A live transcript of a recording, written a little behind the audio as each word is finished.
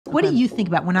What do you think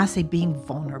about when I say being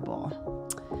vulnerable?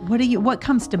 What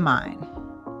comes to mind?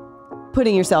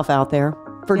 Putting yourself out there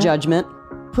for judgment.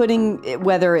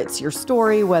 Whether it's your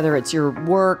story, whether it's your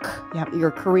work,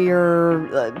 your career,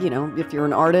 if you're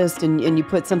an artist and you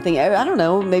put something, I don't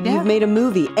know, maybe you've made a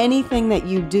movie, anything that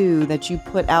you do that you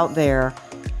put out there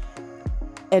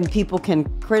and people can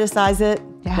criticize it,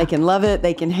 they can love it,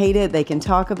 they can hate it, they can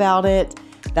talk about it.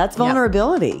 That's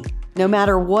vulnerability, no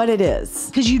matter what it is.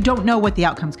 Because you don't know what the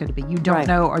outcome's going to be. You don't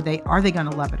know, are they going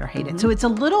to love it or hate it? So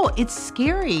it's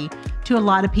scary to a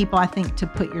lot of people, I think, to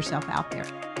put yourself out there.